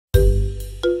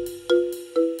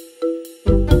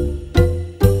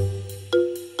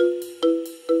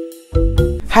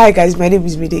Hi guys, my name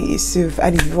is mideyussuff,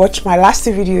 and if you watch my last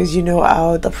two videos, you know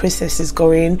how the process is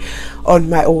going on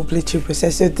my old bleaching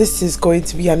process. So this is going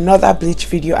to be another bleach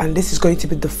video, and this is going to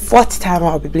be the fourth time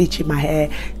I'll be bleaching my hair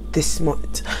this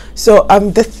month. So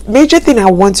the major thing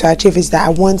I want to achieve is that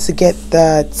I want to get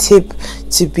the tip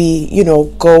to be, you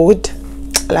know, gold,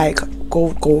 like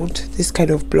gold, this kind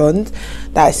of blonde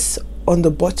that's on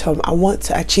the bottom. I want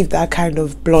to achieve that kind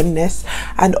of blondness,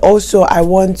 and also I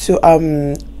want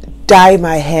to dye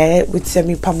my hair with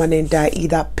semi-permanent dye,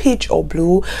 either peach or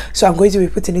blue. So I'm going to be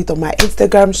putting it on my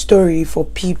Instagram story for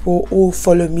people who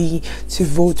follow me to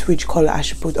vote which color I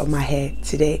should put on my hair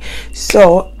today.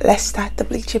 So let's start the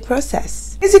bleaching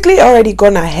process. Basically already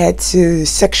gone ahead to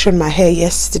section my hair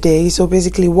yesterday. So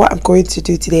basically what I'm going to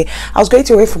do today, I was going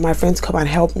to wait for my friend to come and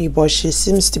help me, but she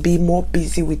seems to be more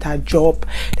busy with her job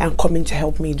than coming to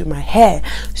help me do my hair.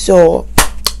 So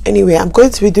anyway, I'm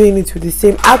going to be doing it with the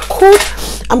same.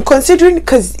 I'm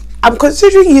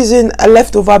considering using a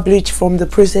leftover bleach from the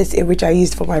process in which I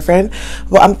used for my friend,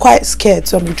 but I'm quite scared,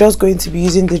 so I'm just going to be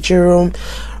using the Jerome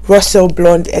Russell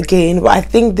blonde again. But I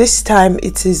think this time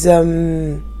it is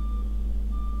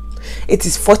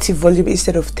 40 volume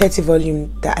instead of 30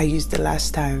 volume that I used the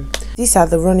last time. These are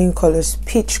the running colors: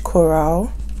 peach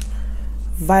coral,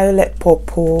 violet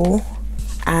purple,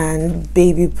 and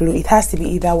baby blue. It has to be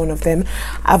either one of them.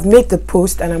 I've made the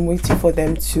post and I'm waiting for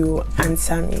them to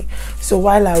answer me. So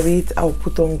while I wait, I'll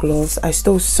put on gloves. I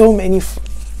stole so many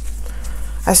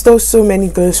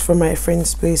gloves from my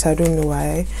friend's place. I don't know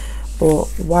why, but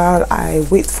while I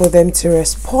wait for them to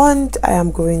respond, I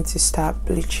am going to start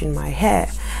bleaching my hair.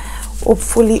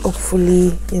 Hopefully,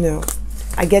 you know,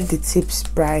 I get the tips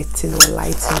brightened or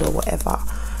lightened or whatever.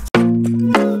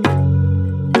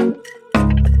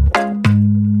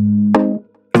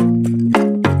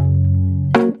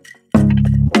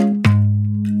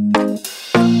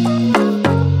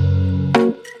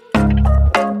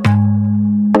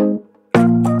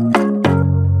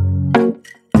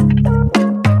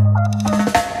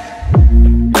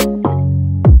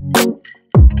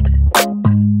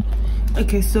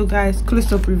 Okay, so guys,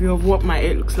 close-up review of what my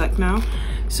hair looks like now.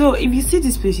 So if you see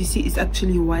this place, you see it's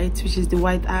actually white, which is the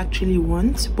white I actually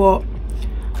want. But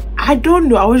I don't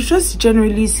know, I was just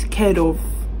generally scared of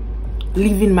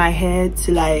leaving my hair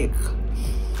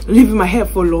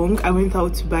for long. I went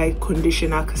out to buy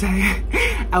conditioner because I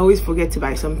always forget to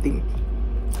buy something,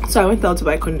 so I went out to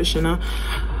buy conditioner.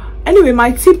 Anyway,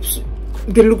 my tips,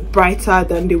 they look brighter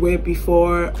than they were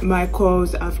before. My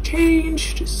curls have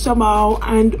changed somehow,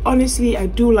 and honestly I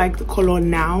do like the color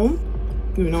now,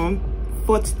 you know.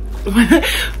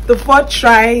 The fourth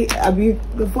try, I mean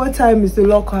the fourth time is the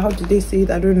luck, how do they say it,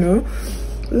 I don't know.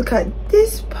 Look at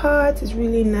this part, it's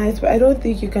really nice, but I don't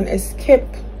think you can escape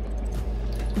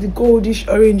the goldish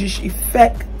orangish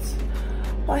effect.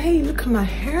 Oh hey, look at my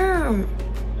hair.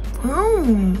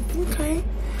 Oh, okay.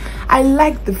 I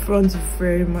like the front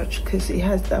very much because it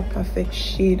has that perfect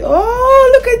shade. Oh,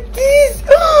 look at this.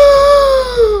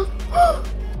 Oh,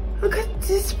 look at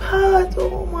this part.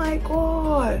 Oh my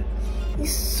god,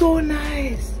 it's so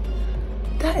nice.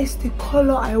 That is the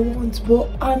color I want, but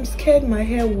I'm scared my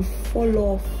hair will fall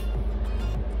off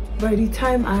by the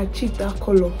time I achieve that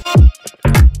color.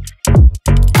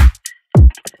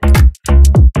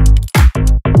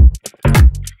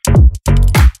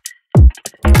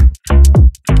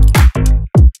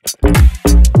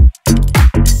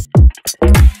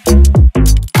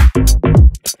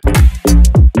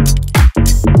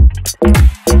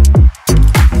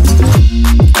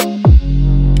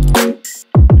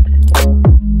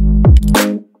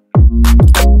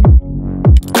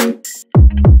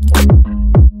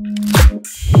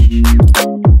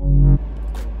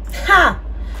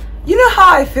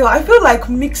 I feel like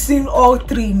mixing all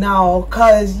three now,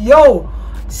 cause yo,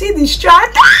 see the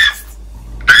strand.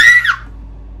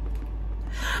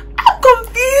 I'm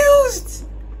confused.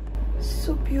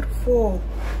 So beautiful.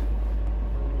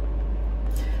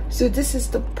 So this is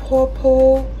the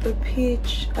purple, the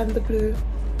peach, and the blue.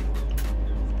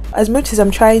 As much as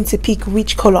I'm trying to pick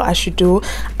which color I should do,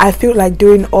 I feel like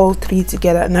doing all three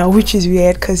together now, which is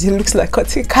weird because it looks like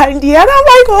cotton candy and I'm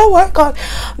like, oh my god.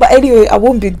 But anyway, I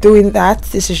won't be doing that.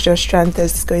 This is just strand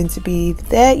that's going to be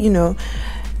there, you know,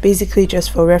 basically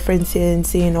just for referencing,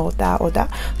 seeing all that.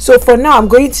 So for now, I'm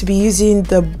going to be using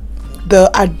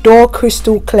the Adore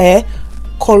Crystal Clear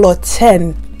color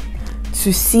 10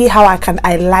 to see how I can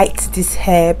highlight this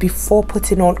hair before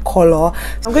putting on color.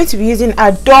 I'm going to be using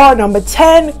Adore number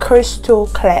 10 Crystal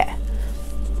Clear.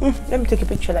 Let me take a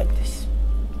picture like this.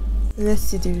 Let's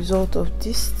see the result of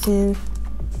this thing.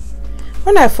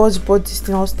 When I first bought this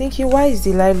thing, I was thinking, why is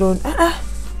the nylon? Are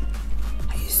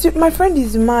you my friend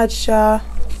is mad, Sha.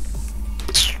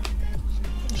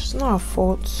 It's not her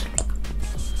fault.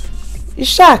 It's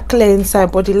Sha clear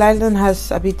inside, but the nylon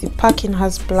has a bit, the packing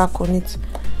has black on it.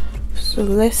 So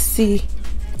let's see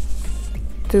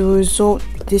the result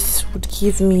this would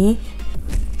give me.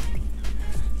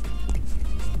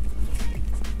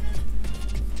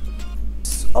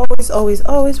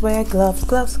 Always wear gloves.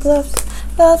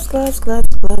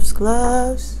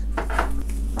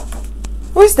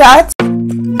 Who's that?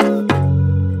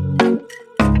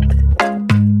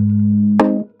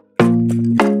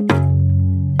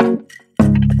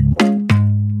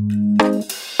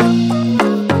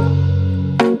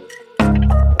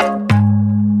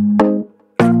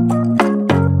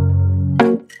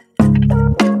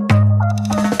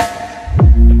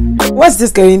 What's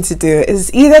this going to do?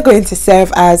 It's either going to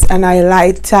serve as an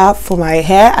highlighter for my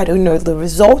hair, I don't know the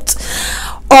result,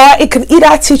 or it can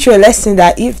either teach you a lesson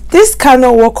that if this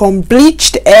cannot work on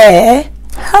bleached hair,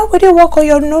 how would it work on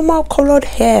your normal colored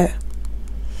hair?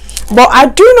 But I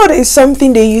do know that it's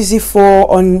something they use it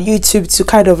for on YouTube to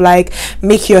kind of like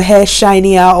make your hair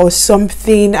shinier or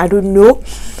something. I don't know.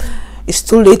 It's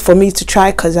too late for me to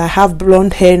try because I have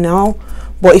blonde hair now.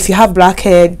 But if you have black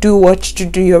hair, do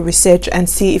your research and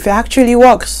see if it actually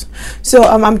works. So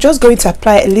I'm just going to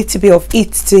apply a little bit of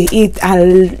it to it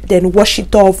and then wash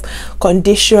it off,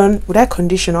 condition. Would I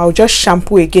condition? I'll just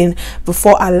shampoo again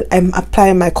before I'm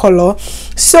applying my color.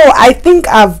 So I think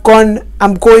I'm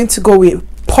going to go with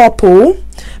purple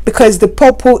because the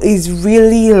purple is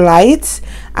really light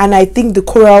and I think the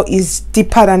coral is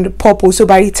deeper than the purple. So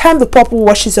by the time the purple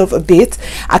washes off a bit,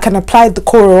 I can apply the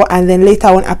coral and then later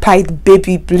on apply the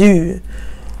baby blue.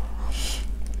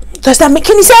 Does that make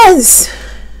any sense?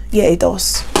 Yeah, it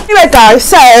does. Anyway guys,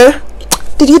 so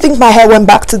did you think my hair went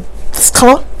back to this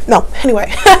color? No. Anyway,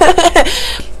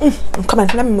 come on,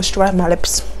 let me moisturize my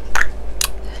lips.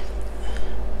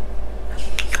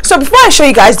 So before I show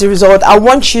you guys the result, I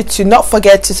want you to not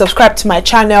forget to subscribe to my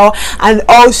channel and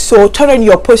also turn on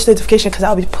your post notification because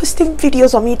I'll be posting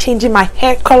videos of me changing my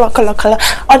hair color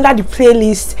under the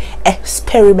playlist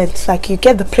experiments. Like you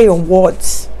get the play on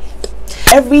words.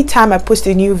 Every time I post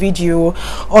a new video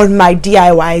on my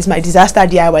DIYs, my disaster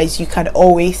DIYs, you can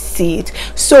always see it.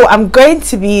 So I'm going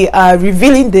to be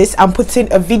revealing this and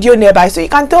putting a video nearby so you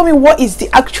can tell me what is the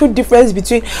actual difference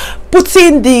between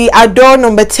putting the Adore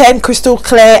number 10 crystal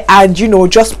clear and, you know,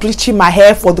 just bleaching my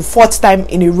hair for the 4th time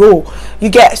in a row. You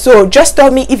get, so just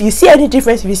tell me if you see any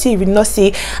difference, if you see, if you not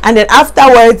see, and then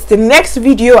afterwards the next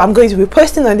video I'm going to be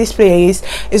posting on this playlist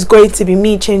is going to be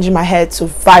me changing my hair to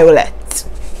violet.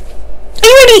 Are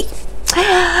you ready?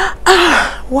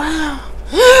 Wow.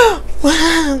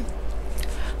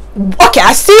 Okay,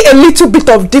 I see a little bit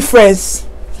of difference.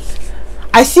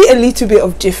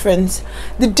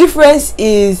 The difference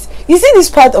is, you see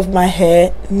this part of my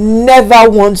hair never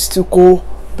wants to go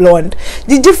blonde.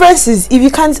 The difference is, if you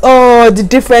can't, oh, the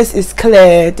difference is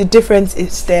clear, the difference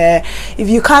is there. If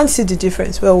you can't see the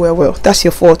difference, well, that's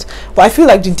your fault, but I feel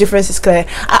like the difference is clear.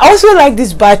 I also like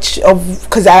this batch of,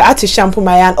 because I had to shampoo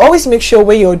my hair. Always make sure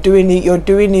when you're doing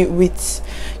it with,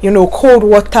 you know, cold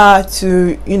water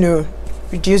to, you know,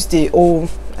 reduce the old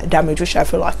damage, which I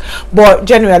feel like, but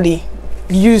generally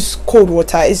use cold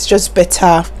water. It's just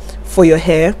better for your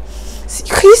hair.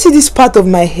 Can you see this part of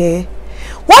my hair?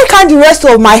 Why can't the rest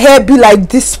of my hair be like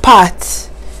this part? Is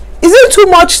it too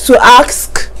much to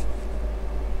ask?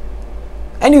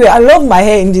 Anyway, I love my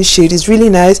hair in this shade. It's really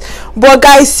nice. But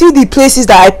guys, see the places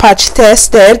that I patch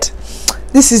tested.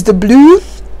 This is the blue.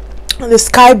 The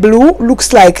sky blue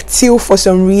looks like teal for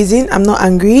some reason. I'm not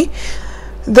angry.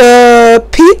 The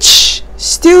peach,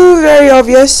 still very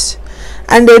obvious.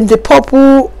 And then the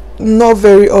purple, not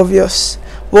very obvious.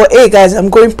 Well, hey guys, I'm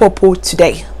going purple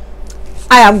today.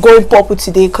 I am going purple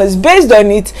today because based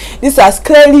on it, this has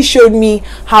clearly showed me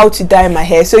how to dye my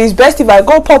hair. So it's best if I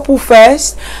go purple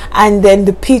first and then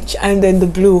the peach and then the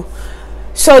blue.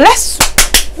 So let's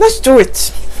do it.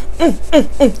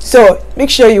 So make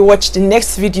sure you watch the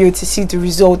next video to see the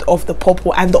result of the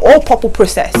purple and the all purple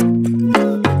process.